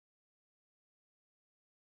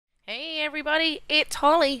Hey everybody, it's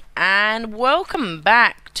Holly, and welcome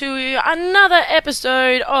back to another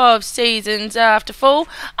episode of Seasons After Fall.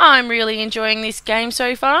 I'm really enjoying this game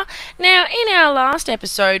so far. Now, in our last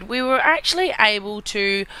episode, we were actually able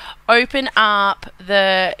to open up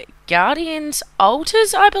the Guardian's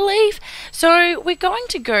altars, I believe. So, we're going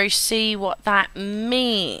to go see what that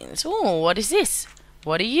means. Oh, what is this?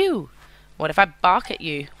 What are you? What if I bark at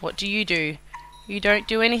you? What do you do? You don't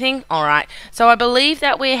do anything? Alright. So I believe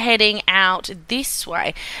that we're heading out this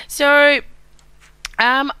way. So,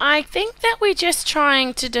 I think that we're just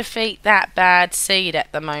trying to defeat that bad seed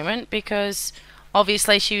at the moment because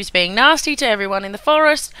obviously she was being nasty to everyone in the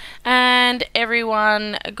forest and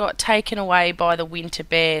everyone got taken away by the winter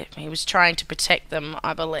bear. He was trying to protect them,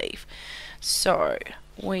 I believe. So,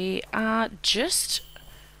 we are just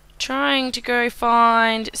trying to go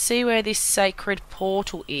see where this sacred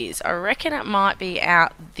portal is. I reckon it might be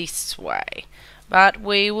out this way, but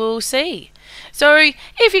we will see. So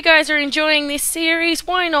if you guys are enjoying this series,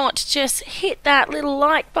 why not just hit that little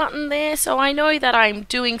like button there so I know that I'm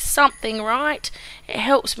doing something right. It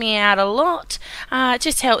helps me out a lot. It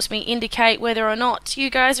just helps me indicate whether or not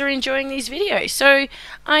you guys are enjoying these videos. So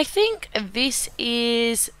I think this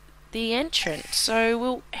is the entrance, so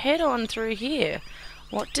we'll head on through here.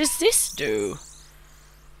 What does this do?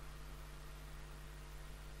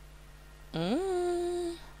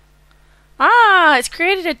 Ah, it's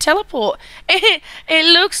created a teleport. It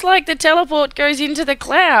looks like the teleport goes into the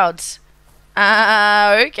clouds.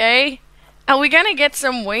 Okay. Are we gonna get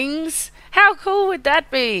some wings? How cool would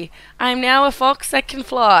that be? I'm now a fox that can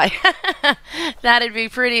fly. That'd be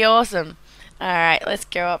pretty awesome. Alright, let's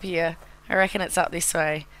go up here. I reckon it's up this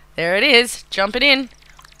way. There it is. Jumping in.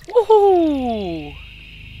 Woohoo!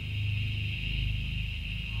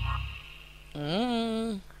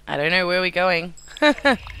 I don't know where we're going.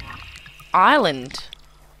 Island.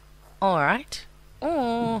 Alright.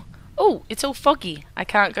 Oh, it's all foggy. I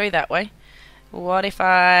can't go that way. What if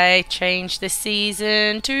I change the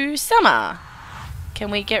season to summer?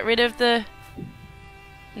 Can we get rid of the...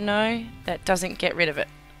 No, that doesn't get rid of it.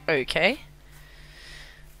 Okay.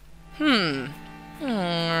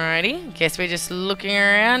 Alrighty. Guess we're just looking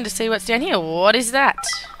around to see what's down here. What is that?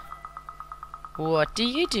 What do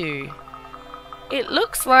you do? It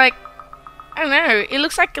looks like, I don't know, it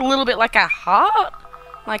looks like a little bit like a heart.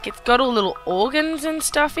 Like it's got all little organs and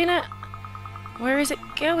stuff in it. Where is it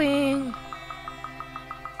going?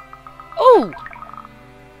 Oh!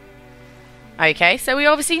 Okay, so we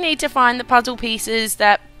obviously need to find the puzzle pieces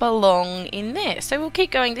that belong in there. So we'll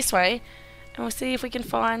keep going this way and we'll see if we can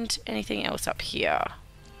find anything else up here.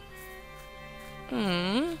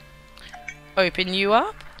 Open you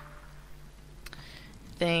up.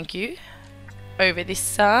 Thank you. Over this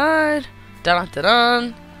side. Dun dun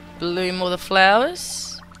dun. Bloom all the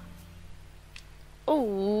flowers.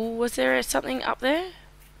 Oh, was there something up there?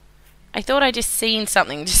 I thought I just seen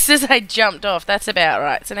something just as I jumped off. That's about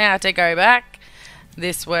right. So now I have to go back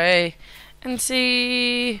this way and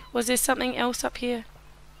see. Was there something else up here?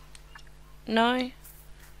 No?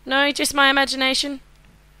 No, just my imagination?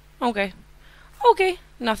 Okay. Okay,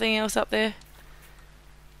 nothing else up there.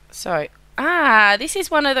 So, this is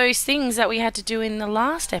one of those things that we had to do in the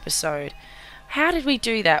last episode. How did we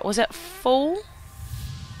do that? Was it full?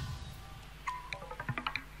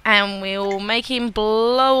 And we'll make him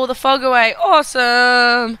blow all the fog away.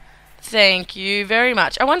 Awesome! Thank you very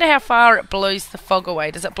much. I wonder how far it blows the fog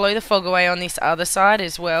away. Does it blow the fog away on this other side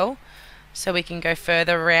as well? So we can go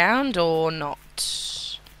further around or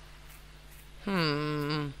not?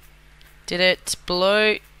 Did it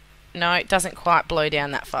blow? No, it doesn't quite blow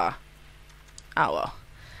down that far. Oh well.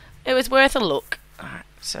 It was worth a look. Alright,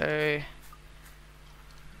 so...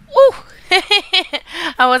 Woo!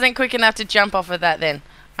 I wasn't quick enough to jump off of that then.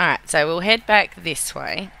 Alright, so we'll head back this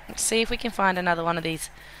way. Let's see if we can find another one of these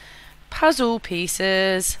puzzle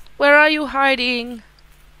pieces. Where are you hiding?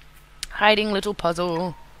 Hiding little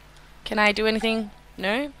puzzle. Can I do anything?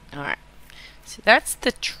 No? Alright. So that's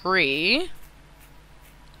the tree.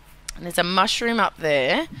 And there's a mushroom up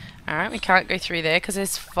there. Alright, we can't go through there because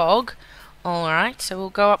there's fog. Alright, so we'll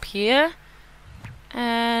go up here.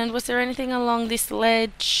 And was there anything along this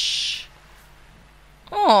ledge?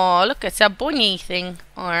 Oh, look, it's a bunny thing.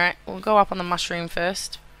 Alright, we'll go up on the mushroom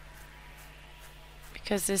first.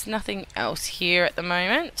 Because there's nothing else here at the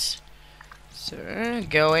moment. So,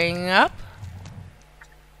 going up.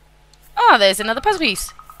 Oh, there's another puzzle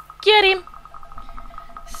piece. Get him!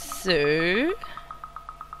 So,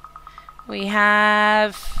 we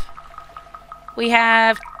have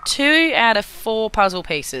 2 out of 4 puzzle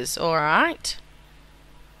pieces. Alright.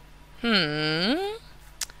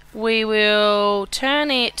 we will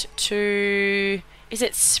turn it to... Is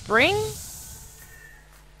it spring?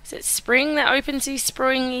 Is it spring that opens these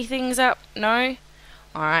springy things up? No?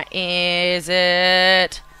 Alright, is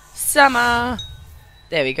it summer?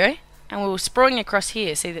 There we go. And we'll spring across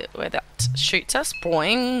here. See that where that shoots us?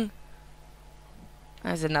 Boing.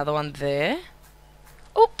 There's another one there.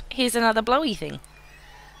 Oop, here's another blowy thing.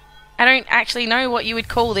 I don't actually know what you would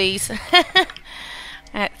call these.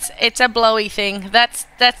 It's a blowy thing. That's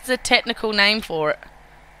the technical name for it.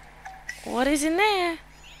 What is in there?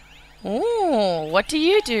 Ooh, what do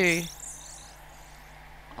you do?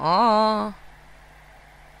 Oh.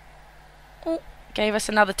 Oh, gave us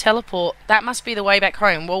another teleport. That must be the way back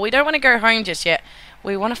home. Well, we don't want to go home just yet.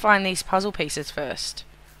 We want to find these puzzle pieces first.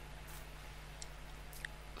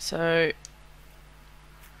 So...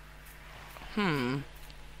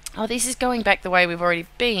 Oh, this is going back the way we've already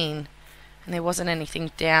been. And there wasn't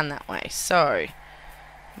anything down that way. So,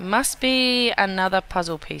 must be another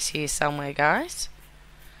puzzle piece here somewhere, guys.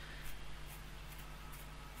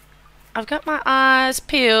 I've got my eyes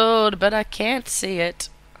peeled, but I can't see it.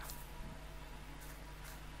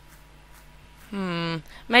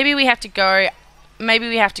 Maybe we have to go... Maybe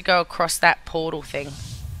we have to go across that portal thing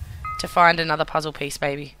to find another puzzle piece,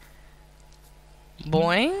 maybe.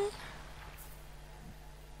 Boing.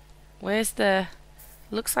 Where's the...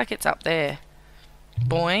 Looks like it's up there.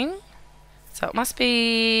 Boing. So it must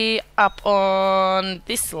be up on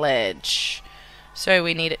this ledge. So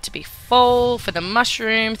we need it to be full for the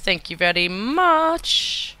mushroom. Thank you very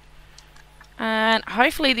much. And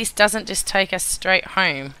hopefully this doesn't just take us straight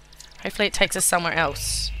home. Hopefully it takes us somewhere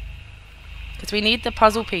else. Because we need the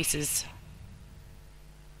puzzle pieces.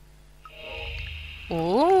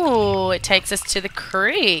 Ooh, it takes us to the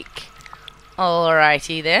creek.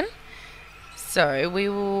 Alrighty then. So we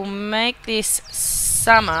will make this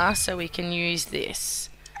summer so we can use this.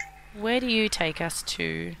 Where do you take us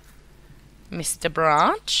to, Mr.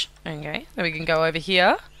 Branch? Okay, then we can go over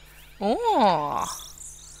here. Oh.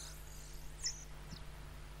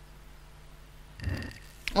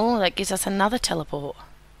 Oh, that gives us another teleport.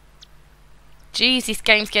 Jeez, this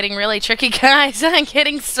game's getting really tricky, guys. I'm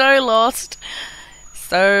getting so lost.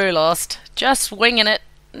 So lost. Just winging it.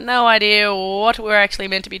 No idea what we're actually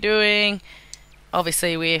meant to be doing.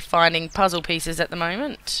 Obviously, we're finding puzzle pieces at the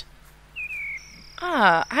moment.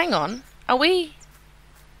 Ah, hang on. Are we...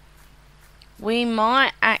 We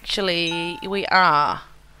might actually... We are.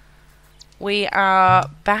 We are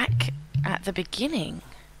back at the beginning.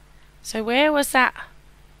 So where was that...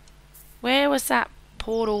 Where was that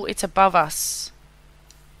portal? It's above us.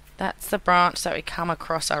 That's the branch that we come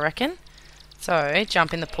across, I reckon. So,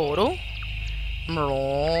 jump in the portal.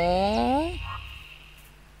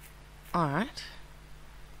 Alright.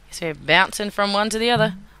 So we're bouncing from one to the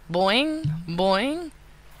other. Boing, boing.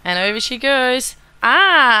 And over she goes.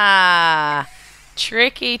 Ah!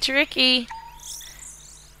 Tricky, tricky.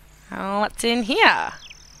 Oh, what's in here?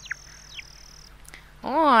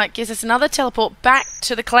 Oh, it gives us another teleport back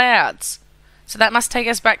to the clouds. So that must take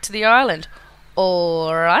us back to the island.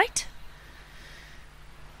 Alright.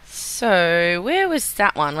 So, where was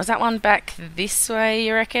that one? Was that one back this way,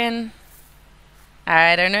 you reckon?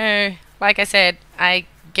 I don't know. Like I said, I'm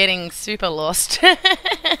getting super lost.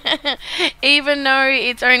 Even though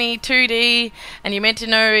it's only 2D and you're meant to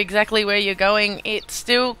know exactly where you're going, it's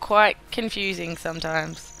still quite confusing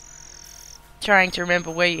sometimes. Trying to remember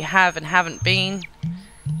where you have and haven't been.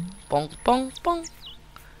 Bonk, bonk, bonk.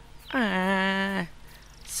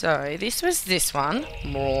 So, this was this one.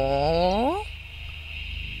 More.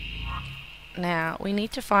 Now, we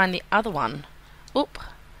need to find the other one. Oop.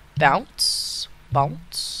 Bounce.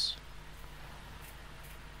 Bounce.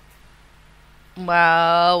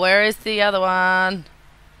 Well, where is the other one?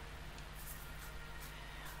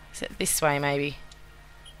 Is it this way, maybe?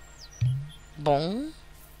 Bong.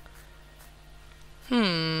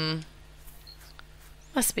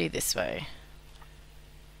 Must be this way.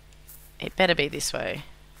 It better be this way.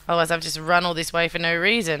 Otherwise, I've just run all this way for no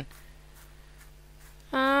reason.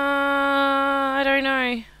 I don't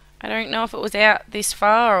know. I don't know if it was out this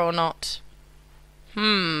far or not.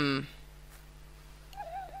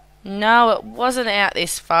 No, it wasn't out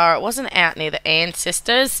this far. It wasn't out near the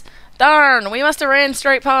ancestors. Darn, we must have ran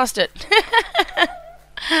straight past it.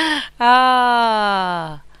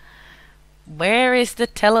 Ah. Where is the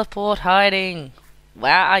teleport hiding?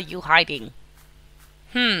 Where are you hiding?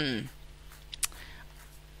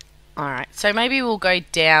 Alright, so maybe we'll go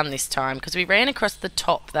down this time, because we ran across the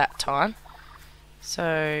top that time.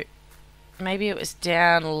 So, maybe it was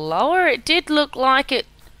down lower. It did look like it,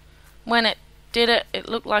 when it did it, it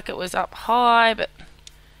looked like it was up high, but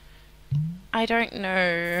I don't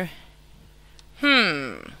know.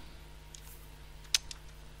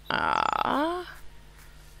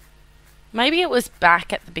 Maybe it was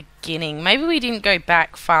back at the beginning. Maybe we didn't go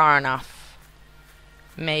back far enough.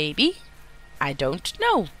 Maybe. I don't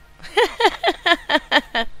know.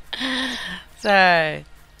 So,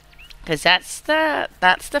 because that's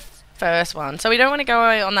the first one. So we don't want to go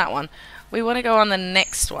on that one. We want to go on the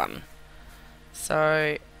next one.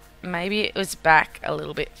 So maybe it was back a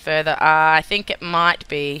little bit further. I think it might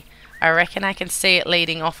be. I reckon I can see it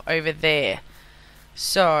leading off over there.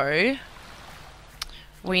 So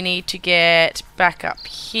we need to get back up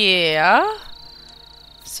here.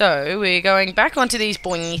 So we're going back onto these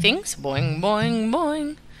boingy things. Boing, boing,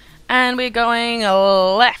 boing. And we're going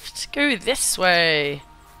left. Go this way.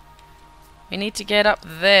 We need to get up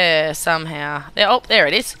there somehow. There, oh, there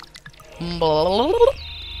it is. And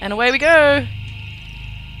away we go.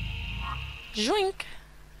 Zoink.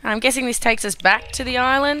 I'm guessing this takes us back to the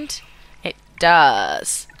island. It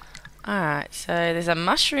does. Alright, so there's a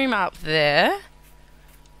mushroom up there.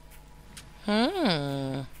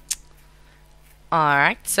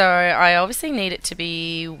 Alright, so I obviously need it to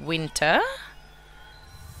be winter.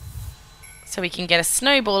 So we can get a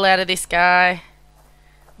snowball out of this guy.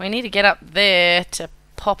 We need to get up there to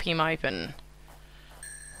pop him open.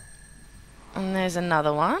 And there's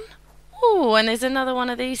another one. Ooh, and there's another one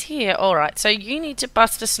of these here. Alright, so you need to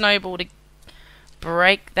bust a snowball to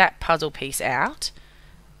break that puzzle piece out.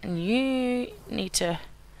 And you need to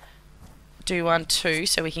do one too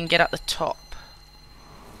so we can get up the top.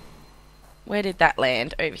 Where did that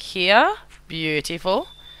land? Over here. Beautiful.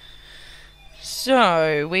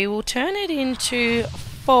 So, we will turn it into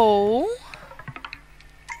fall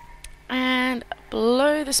and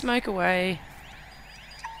blow the smoke away.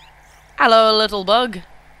 Hello, little bug.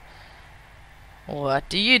 What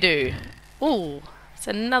do you do? Ooh, it's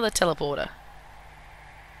another teleporter.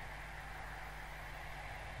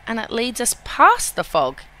 And it leads us past the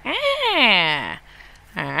fog. Ah!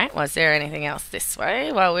 Alright, was there anything else this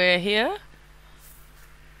way while we're here?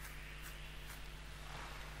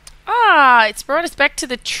 Ah, it's brought us back to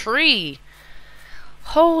the tree.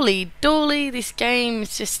 Holy dooly, this game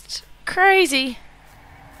is just crazy.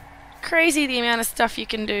 Crazy the amount of stuff you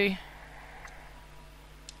can do.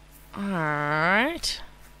 Alright.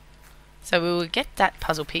 So we will get that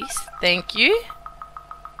puzzle piece. Thank you.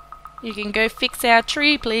 You can go fix our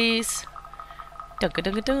tree, please.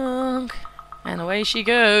 Dunk-a-dunk-a-dunk. And away she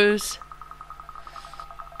goes.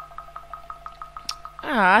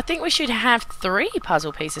 I think we should have 3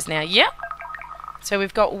 puzzle pieces now. Yep. So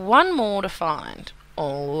we've got one more to find.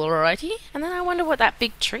 Alrighty. And then I wonder what that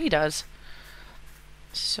big tree does.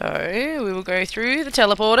 So we will go through the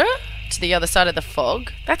teleporter to the other side of the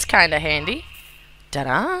fog. That's kind of handy.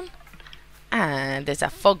 Ta-da! And there's a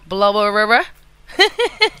fog blower.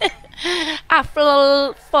 A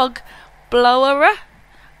fog blower.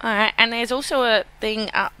 Alright, and there's also a thing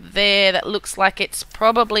up there that looks like it's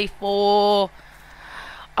probably for...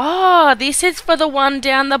 Oh, this is for the one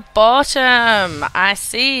down the bottom. I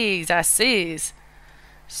sees.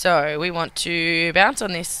 So, we want to bounce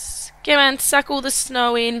on this. Come on, suck all the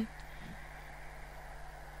snow in.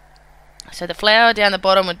 So the flower down the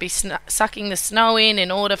bottom would be sucking the snow in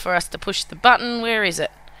order for us to push the button. Where is it?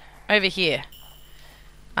 Over here.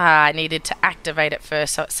 I needed to activate it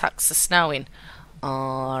first so it sucks the snow in.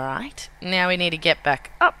 Alright, now we need to get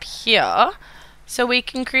back up here so we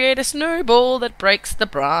can create a snowball that breaks the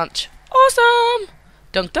branch. Awesome!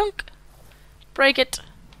 Dunk dunk. Break it.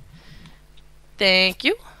 Thank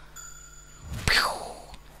you.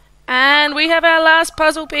 And we have our last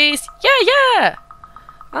puzzle piece. Yeah!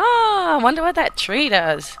 Ah, I wonder what that tree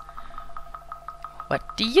does.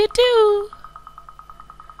 What do you do?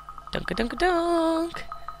 Dunk a dunk a dunk.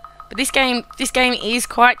 But this game is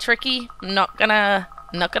quite tricky. I'm not gonna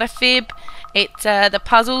fib. The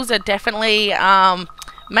puzzles are definitely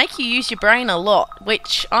make you use your brain a lot,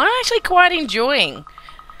 which I'm actually quite enjoying.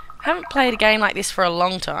 I haven't played a game like this for a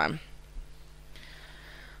long time.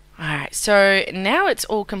 Alright, so now it's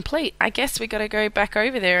all complete. I guess we gotta go back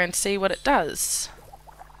over there and see what it does.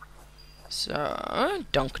 So,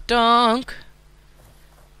 dunk dunk.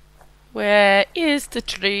 Where is the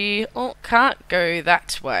tree? Oh, can't go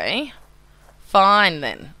that way. Fine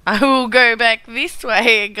then. I will go back this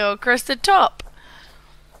way and go across the top.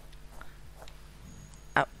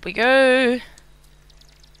 Up we go.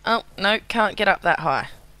 Oh, no, can't get up that high.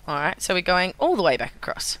 Alright, so we're going all the way back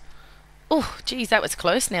across. Oh, geez, that was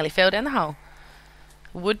close. Nearly fell down the hole.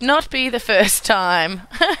 Would not be the first time.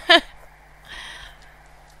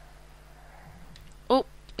 Oh,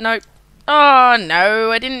 nope. Oh,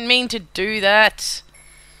 no, I didn't mean to do that.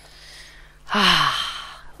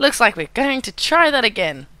 Looks like we're going to try that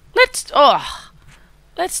again.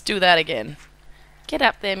 Let's do that again. Get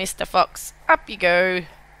up there, Mr. Fox. Up you go.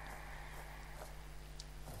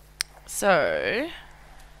 So,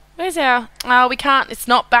 where's our... Oh, we can't. It's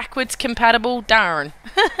not backwards compatible. Darn.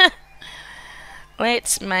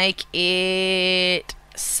 Let's make it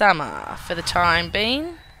summer for the time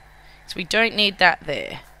being. So we don't need that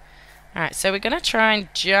there. Alright, so we're going to try and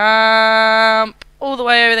jump all the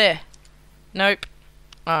way over there. Nope.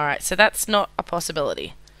 Alright, so that's not a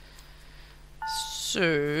possibility.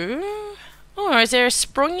 So... Oh, is there a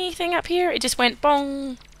springy thing up here? It just went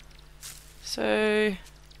bong. So...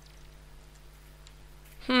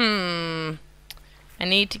 I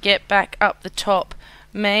need to get back up the top.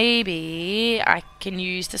 Maybe I can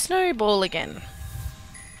use the snowball again.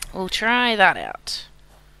 We'll try that out.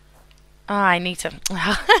 Oh, I need to...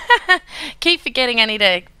 Keep forgetting I need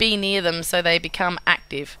to be near them so they become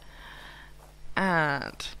active.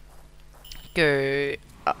 And... Go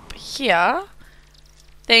up here.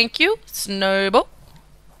 Thank you. Snowball.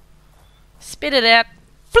 Spit it out.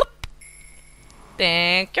 Flop.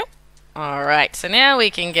 Thank you. Alright, so now we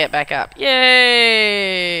can get back up.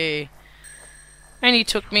 Yay! Only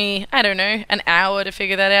took me, I don't know, an hour to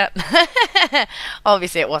figure that out.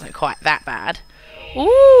 Obviously it wasn't quite that bad.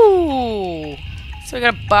 Ooh! So we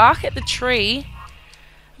got to bark at the tree.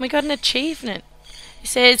 And we got an achievement. It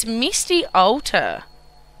says Misty Altar.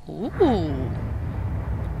 Ooh.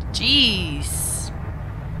 Jeez.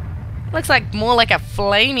 Looks like more like a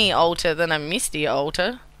flamey altar than a misty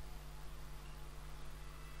altar.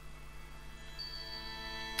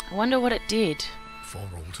 I wonder what it did. 4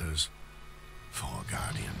 altars, 4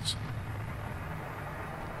 guardians.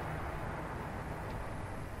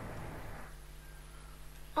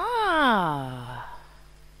 Ah.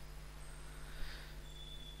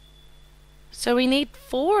 So we need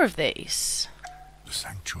 4 of these. The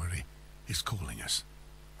sanctuary is calling us.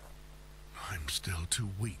 I'm still too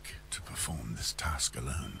weak to perform this task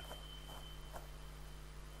alone.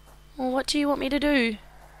 Well, what do you want me to do?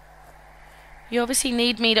 You obviously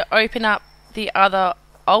need me to open up the other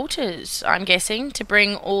altars, I'm guessing, to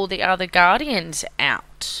bring all the other guardians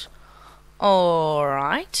out.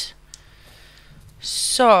 Alright.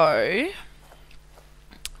 So,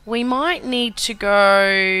 we might need to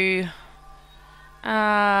go...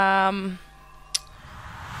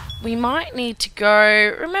 we might need to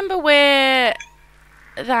go... Remember where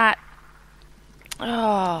that...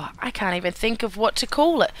 Oh, I can't even think of what to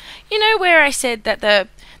call it. You know where I said that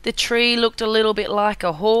the tree looked a little bit like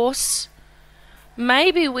a horse?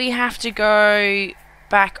 Maybe we have to go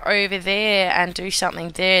back over there and do something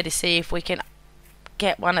there to see if we can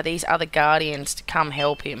get one of these other guardians to come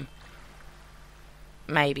help him.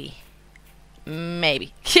 Maybe.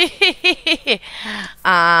 Maybe.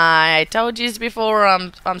 I told you before,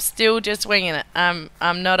 I'm still just winging it. I'm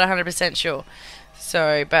not 100% sure.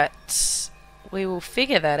 So, but we will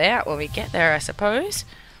figure that out when we get there, I suppose.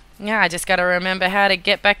 Yeah, I just got to remember how to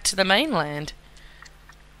get back to the mainland.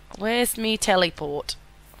 Where's me teleport?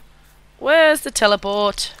 Where's the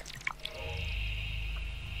teleport?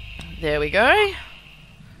 There we go.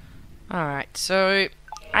 Alright, so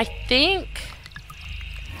I think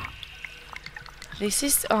this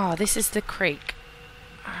is... Oh, this is the creek.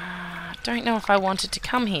 Don't know if I wanted to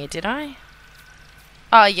come here, did I?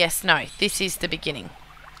 Oh, yes, no. This is the beginning.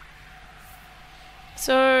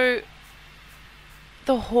 So,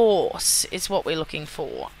 the horse is what we're looking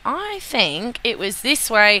for. I think it was this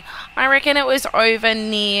way. I reckon it was over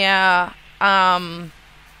near...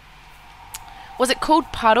 was it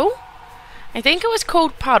called Puddle? I think it was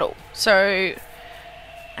called Puddle. So,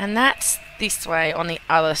 and that's this way on the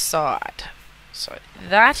other side. So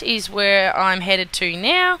that is where I'm headed to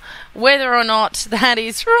now. Whether or not that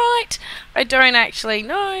is right, I don't actually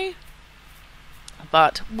know.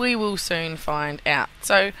 But we will soon find out.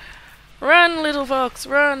 So, run, little fox,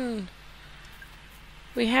 run.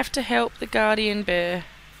 We have to help the guardian bear.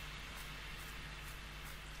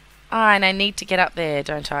 Ah, and I need to get up there,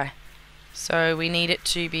 don't I? So we need it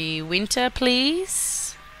to be winter,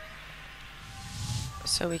 please.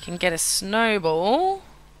 So we can get a snowball.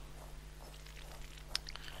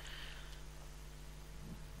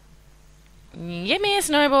 Give me a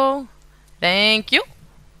snowball. Thank you.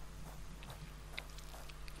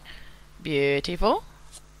 Beautiful.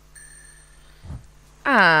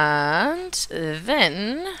 And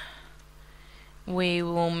then we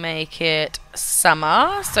will make it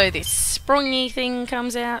summer. So this springy thing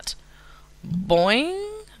comes out.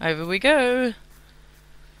 Boing. Over we go.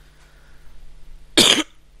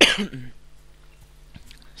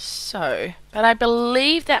 So, but I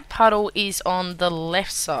believe that puddle is on the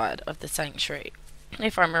left side of the sanctuary,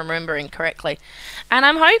 if I'm remembering correctly. And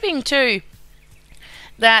I'm hoping too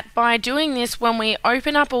that by doing this, when we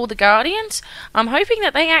open up all the guardians, I'm hoping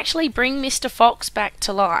that they actually bring Mr. Fox back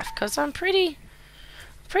to life, because I'm pretty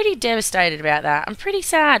devastated about that. I'm pretty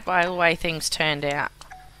sad by the way things turned out.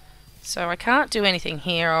 So I can't do anything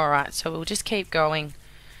here. Alright, so we'll just keep going.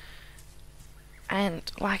 And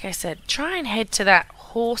like I said, try and head to that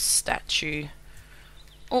horse statue.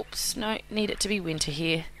 Oops, no, need it to be winter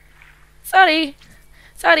here. Sorry,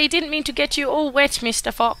 didn't mean to get you all wet,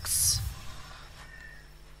 Mr. Fox.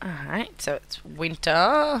 Alright, so it's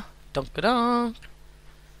winter. Dunk-a-dunk.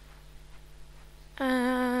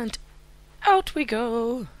 And out we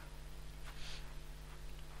go.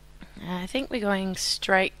 I think we're going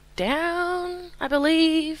straight down, I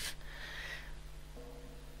believe.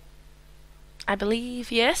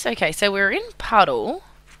 Yes. Okay, so we're in Puddle.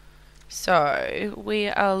 So we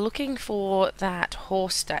are looking for that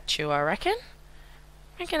horse statue, I reckon.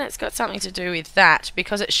 I reckon it's got something to do with that,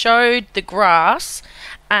 because it showed the grass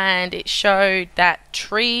and it showed that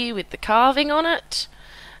tree with the carving on it.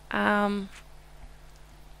 Oh!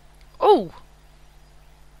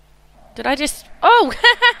 Did I just... Oh!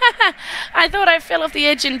 I thought I fell off the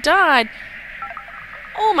edge and died.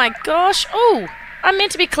 Oh my gosh. Oh! I'm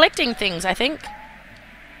meant to be collecting things, I think.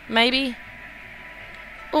 Maybe.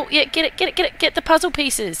 Oh, yeah, get it. Get the puzzle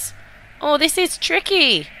pieces. Oh, this is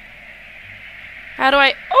tricky. How do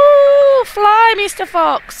I... Oh, fly, Mr.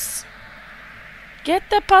 Fox. Get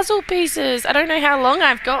the puzzle pieces. I don't know how long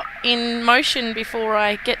I've got in motion before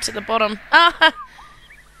I get to the bottom.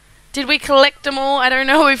 Did we collect them all? I don't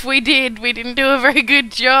know if we did. We didn't do a very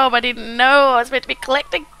good job. I didn't know I was meant to be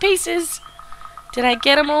collecting pieces. Did I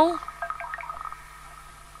get them all?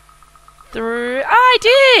 Through... I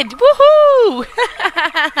did! Woohoo!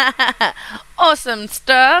 Awesome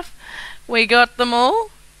stuff. We got them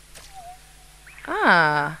all.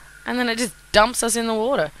 And then it just dumps us in the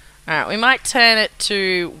water. Alright, we might turn it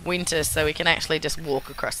to winter so we can actually just walk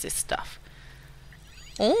across this stuff.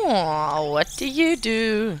 Oh, what do you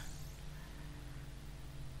do?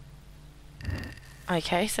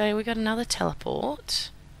 Okay, so we got another teleport.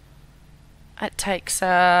 That takes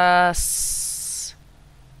us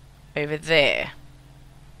over there.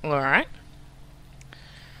 Alright.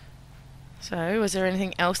 So, was there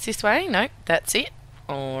anything else this way? Nope, that's it.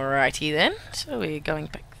 Alrighty then. So we're going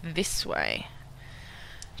back this way.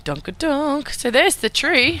 Dunk-a-dunk. So there's the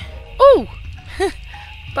tree. Ooh!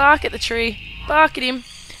 Bark at the tree. Bark at him.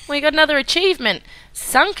 We got another achievement.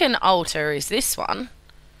 Sunken Altar is this one.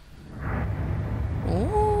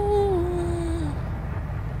 Ooh.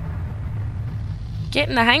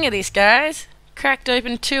 Getting the hang of this, guys. Cracked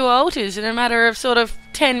open 2 altars in a matter of sort of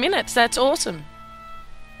 10 minutes. That's awesome.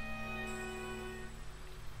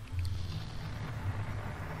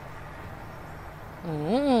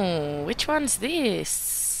 Ooh, which one's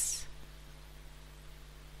this?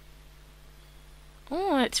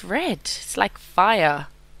 Oh, it's red. It's like fire.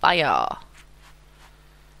 Fire.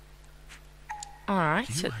 Alright.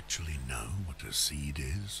 Do you actually know what a seed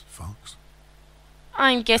is, Fox?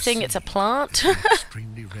 I'm guessing it's a plant. It's an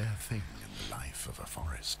extremely rare thing in the life of a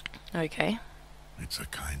forest. Okay. It's a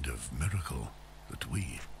kind of miracle that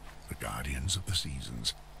we, the guardians of the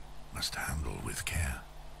seasons, must handle with care.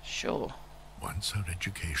 Sure. Once her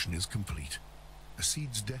education is complete, a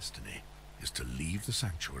seed's destiny is to leave the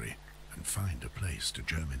sanctuary and find a place to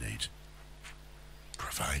germinate.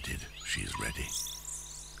 Provided she's ready.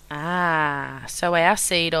 Ah, so our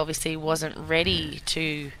seed obviously wasn't ready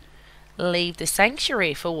to leave the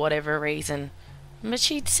sanctuary for whatever reason. But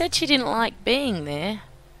she said she didn't like being there.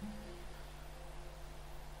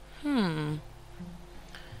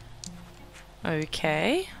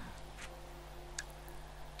 Okay.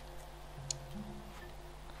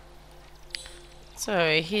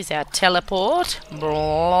 So here's our teleport.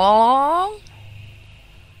 Blah.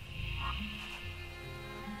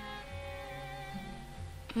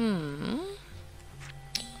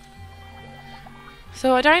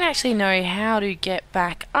 So I don't actually know how to get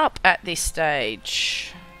back up at this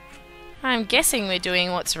stage. I'm guessing we're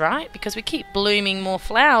doing what's right because we keep blooming more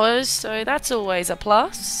flowers, so that's always a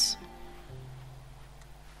plus.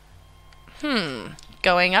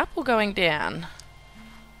 Going up or going down?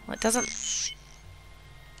 Well, it doesn't...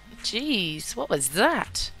 Jeez, what was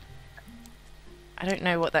that? I don't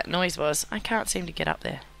know what that noise was. I can't seem to get up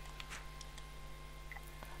there.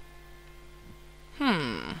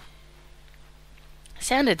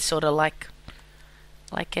 Sounded sort of like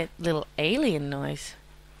a little alien noise.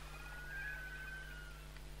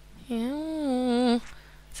 Yeah,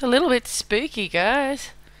 it's a little bit spooky,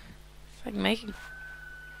 guys. Like making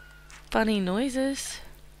funny noises.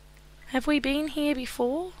 Have we been here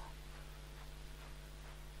before?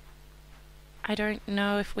 I don't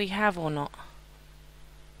know if we have or not.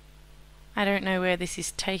 I don't know where this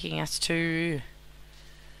is taking us to.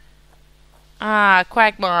 Ah,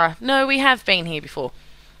 Quagmire. No, we have been here before.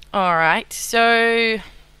 Alright, so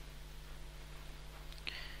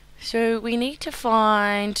we need to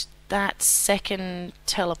find that second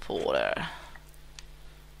teleporter.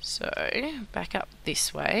 So, back up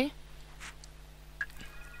this way.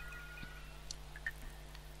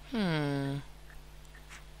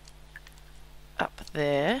 Up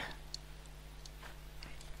there.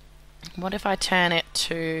 What if I turn it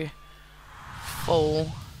to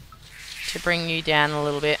full to bring you down a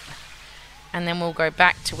little bit? And then we'll go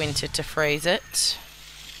back to winter to freeze it.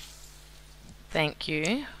 Thank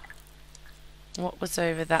you. What was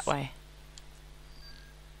over that way?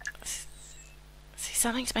 See,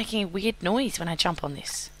 something's making a weird noise when I jump on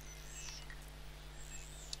this.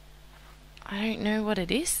 I don't know what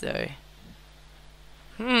it is though.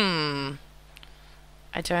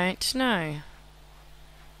 I don't know.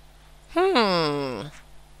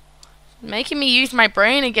 Making me use my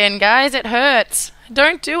brain again, guys. It hurts.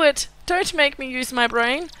 Don't do it. Don't make me use my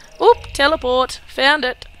brain. Oop, teleport. Found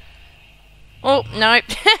it. Oh, no.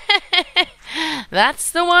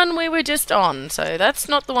 That's the one we were just on, so that's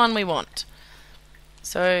not the one we want.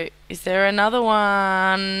 So, is there another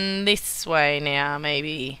one this way now,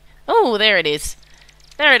 maybe? Oh, there it is.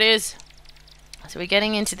 There it is. So we're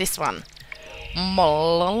getting into this one.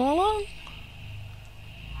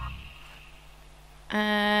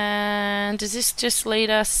 And does this just lead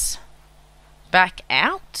us back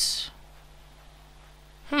out?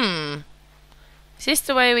 Is this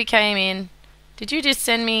the way we came in? Did you just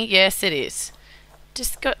send me? Yes, it is.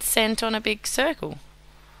 Just got sent on a big circle.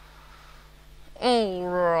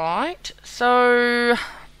 Alright, so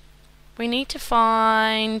we need to go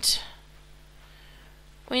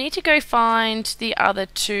find the other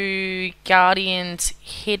two Guardians'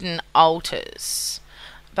 hidden altars.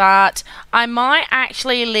 But I might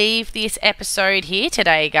actually leave this episode here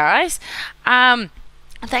today, guys.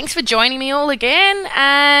 Thanks for joining me all again,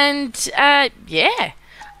 and yeah,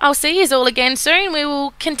 I'll see you all again soon. We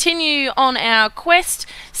will continue on our quest,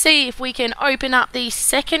 see if we can open up the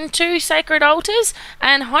second two sacred altars,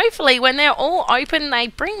 and hopefully when they're all open they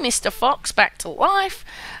bring Mr. Fox back to life.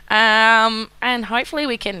 And hopefully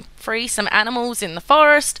we can free some animals in the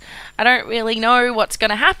forest. I don't really know what's going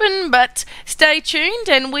to happen, but stay tuned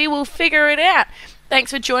and we will figure it out.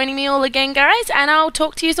 Thanks for joining me all again, guys, and I'll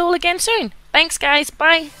talk to you all again soon. Thanks, guys.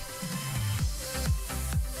 Bye.